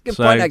not. Good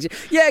point, actually.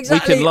 Yeah,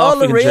 exactly. All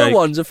the real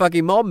ones are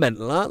fucking more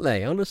mental, aren't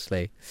they?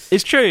 Honestly,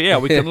 it's true. Yeah,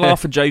 we can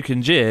laugh and joke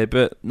and jeer,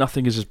 but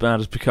nothing is as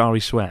bad as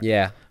Picari Sweat.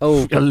 Yeah.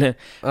 Oh, I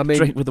mean,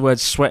 drink with the word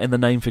sweat in the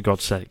name, for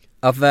God's sake.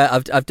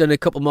 I've done a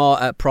couple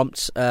more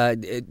prompts. 4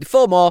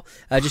 more.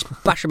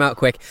 Just bash them out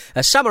quick.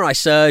 Samurai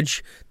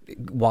Surge.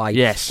 Why?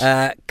 Yes.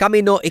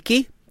 Kami no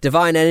Iki.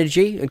 Divine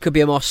Energy. It could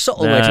be a more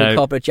subtle way to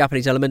incorporate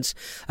Japanese elements.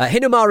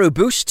 Hinamaru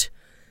Boost.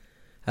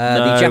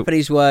 The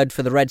Japanese word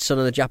for the red sun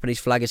on the Japanese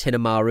flag is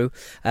Hinamaru.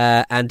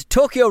 And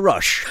Tokyo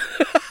Rush.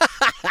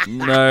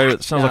 No,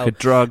 it sounds like a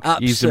drug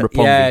used in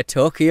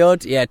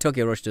Roppongi. Yeah,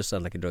 Tokyo Rush does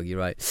sound like a drug, you're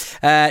right.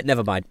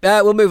 Never mind.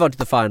 We'll move on to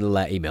the final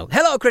email.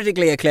 Hello,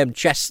 critically acclaimed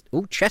chess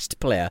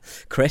player,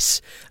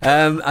 Chris.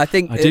 I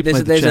think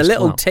there's a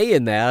little T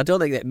in there. I don't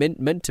think it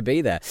meant to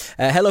be there.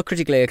 Hello,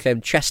 critically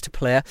acclaimed chess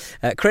player,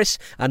 Chris,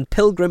 and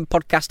Pilgrim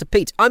podcaster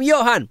Pete. I'm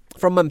Johan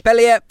from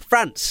Montpellier,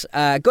 France.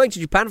 Going to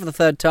Japan for the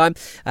 3rd time.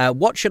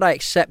 What should I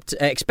expect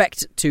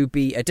to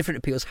be different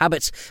to people's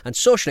habits and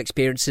social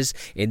experiences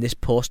in this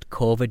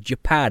post-COVID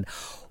Japan?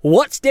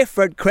 What's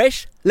different,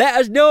 Chris? Let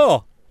us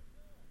know.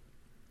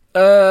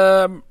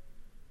 Well,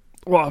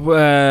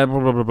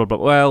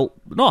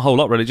 not a whole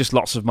lot really. Just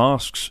lots of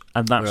masks,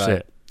 and that's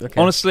it. Okay.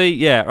 Honestly,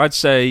 yeah, I'd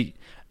say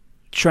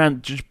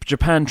Japan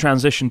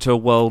transitioned to a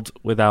world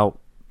without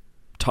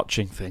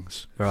touching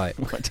things. Right.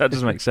 That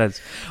doesn't make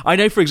sense. I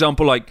know, for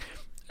example, like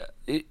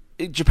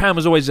Japan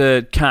was always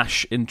a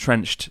cash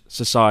entrenched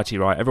society,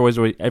 right?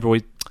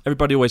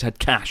 Everybody always had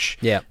cash.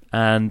 Yeah.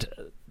 And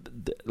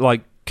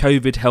like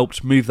COVID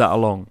helped move that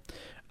along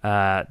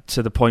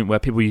to the point where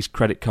people use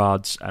credit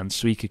cards and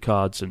Suica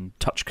cards and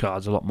touch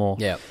cards a lot more.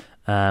 Yeah.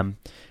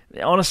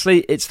 Honestly,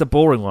 it's the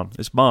boring one.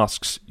 It's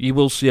masks. You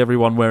will see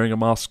everyone wearing a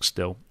mask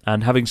still.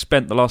 And having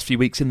spent the last few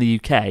weeks in the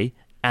UK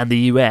and the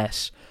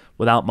US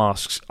without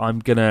masks,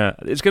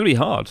 it's gonna be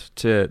hard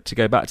to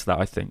go back to that,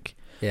 I think.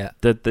 Yeah.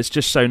 It's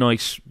just so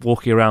nice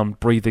walking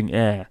around, breathing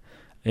air.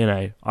 You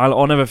know,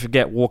 I'll never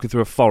forget walking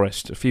through a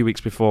forest a few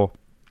weeks before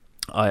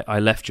I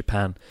left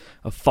Japan.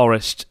 A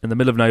forest in the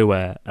middle of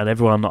nowhere, and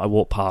everyone that I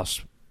walked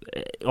past,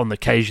 on the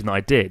occasion that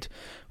I did,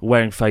 were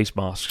wearing face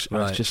masks. Right.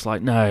 I was just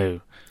like, no,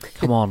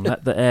 come on,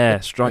 let the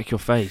air strike your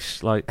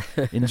face. Like,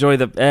 enjoy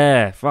the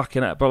air,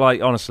 fucking hell. But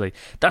like, honestly,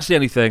 that's the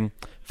only thing.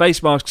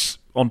 Face masks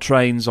on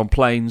trains, on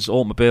planes,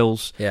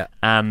 automobiles. Yeah.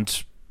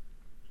 And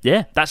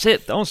yeah, that's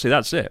it. Honestly,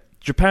 that's it.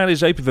 Japan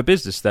is open for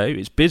business, though.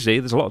 It's busy.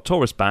 There's a lot of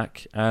tourists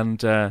back,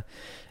 and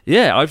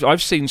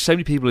I've seen so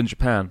many people in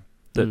Japan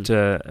that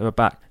are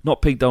back.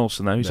 Not Pete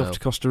Donaldson though. He's off to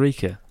Costa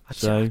Rica.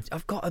 So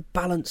I've got to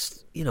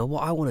balance,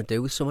 what I want to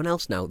do with someone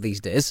else now these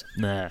days.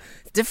 Nah,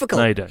 it's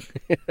difficult. No, you don't.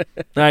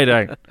 No, you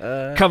don't.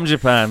 Come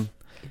Japan.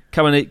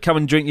 Come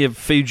and drink your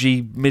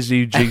Fuji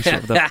Mizu juice.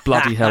 Whatever the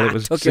bloody hell it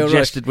was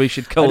suggested we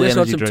should call the energy drink.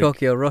 I just want some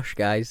Tokyo Rush,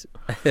 guys.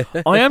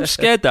 I am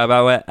scared though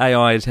about where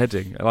AI is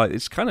heading. Like,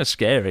 it's kind of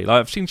scary. Like,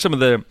 I've seen some of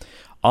the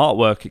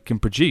artwork it can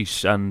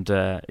produce, and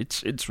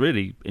it's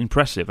really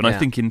impressive. And I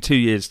think in 2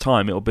 years'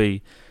 time it'll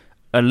be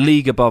a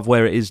league above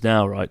where it is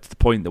now, right? To the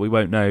point that we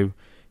won't know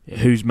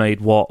who's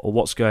made what or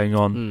what's going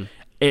on.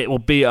 It will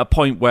be a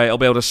point where it'll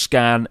be able to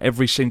scan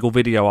every single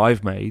video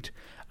I've made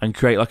and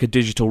create like a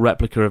digital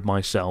replica of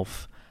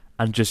myself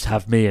and just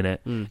have me in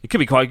it. It could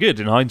be quite good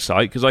in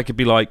hindsight, because I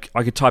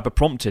could type a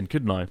prompt in,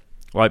 couldn't I?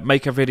 Like,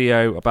 make a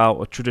video about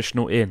a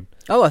traditional inn.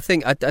 Oh, I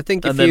think if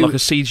and then like a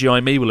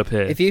CGI me will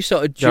appear. If you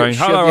sort of going,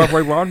 hello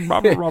everyone,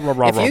 blah, blah, blah, blah,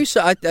 blah. If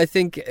you, I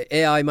think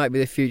AI might be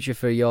the future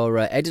for your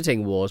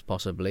editing wars,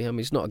 possibly. I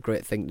mean, it's not a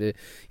great thing to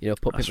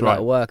put people out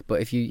of work,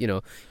 but if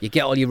you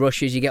get all your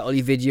rushes, you get all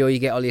your video, you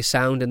get all your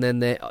sound, and then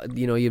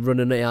you run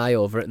an AI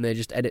over it, and they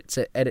just edits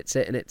it, and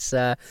it's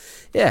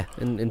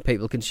and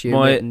people consume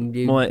it, and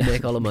you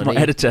make all the money.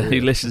 My editor who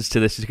listens to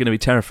this is going to be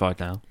terrified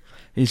now.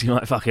 He's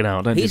like, fucking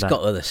hell, don't do that. He's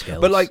got other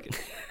skills. But like,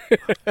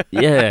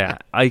 yeah,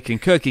 I can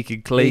cook, he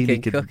can clean, he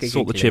can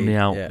sort the chimney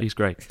out. Yeah. He's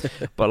great.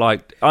 But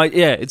like,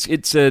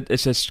 it's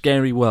a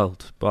scary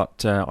world.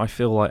 But I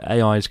feel like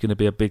AI is going to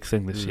be a big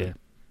thing this year.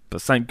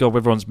 But thank God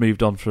everyone's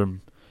moved on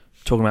from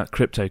talking about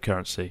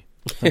cryptocurrency.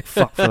 Thank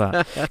fuck for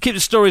that. Keep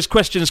the stories,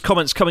 questions,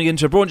 comments coming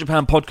into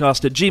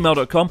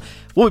abroadinjapanpodcast@gmail.com.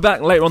 We'll be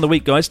back later on the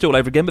week, guys, do it all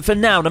over again. But for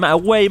now, no matter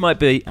where you might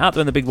be out there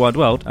in the big wide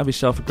world, have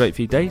yourself a great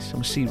few days, and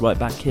we'll see you right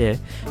back here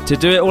to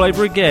do it all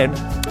over again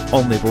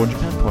on the Abroad in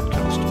Japan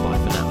podcast. Bye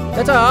for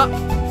now.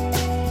 Ta-ta!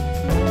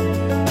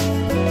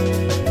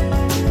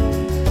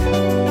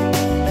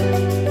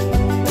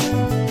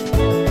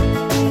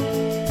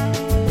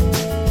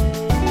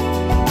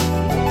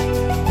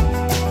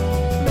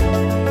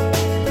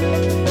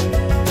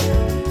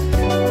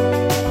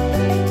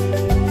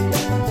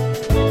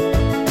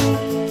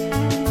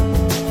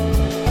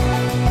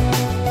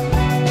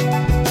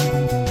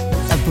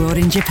 Abroad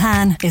in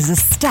Japan is a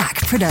Stack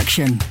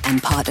production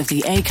and part of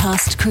the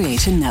Acast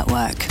Creator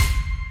Network.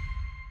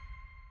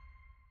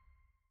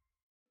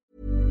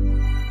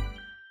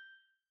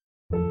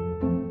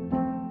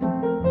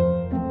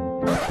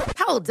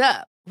 Hold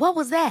up. What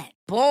was that?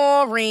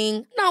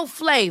 Boring. No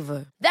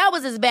flavor. That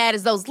was as bad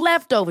as those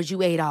leftovers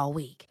you ate all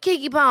week.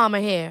 Keke Palmer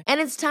here,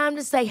 and it's time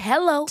to say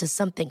hello to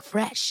something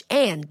fresh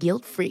and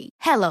guilt-free.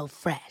 Hello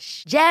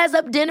Fresh. Jazz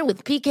up dinner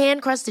with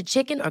pecan-crusted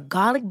chicken or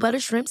garlic butter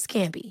shrimp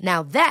scampi.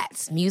 Now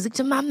that's music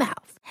to my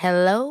mouth.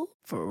 Hello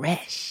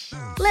Fresh.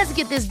 Let's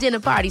get this dinner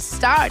party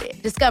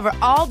started. Discover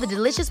all the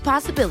delicious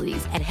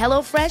possibilities at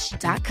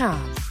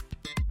HelloFresh.com.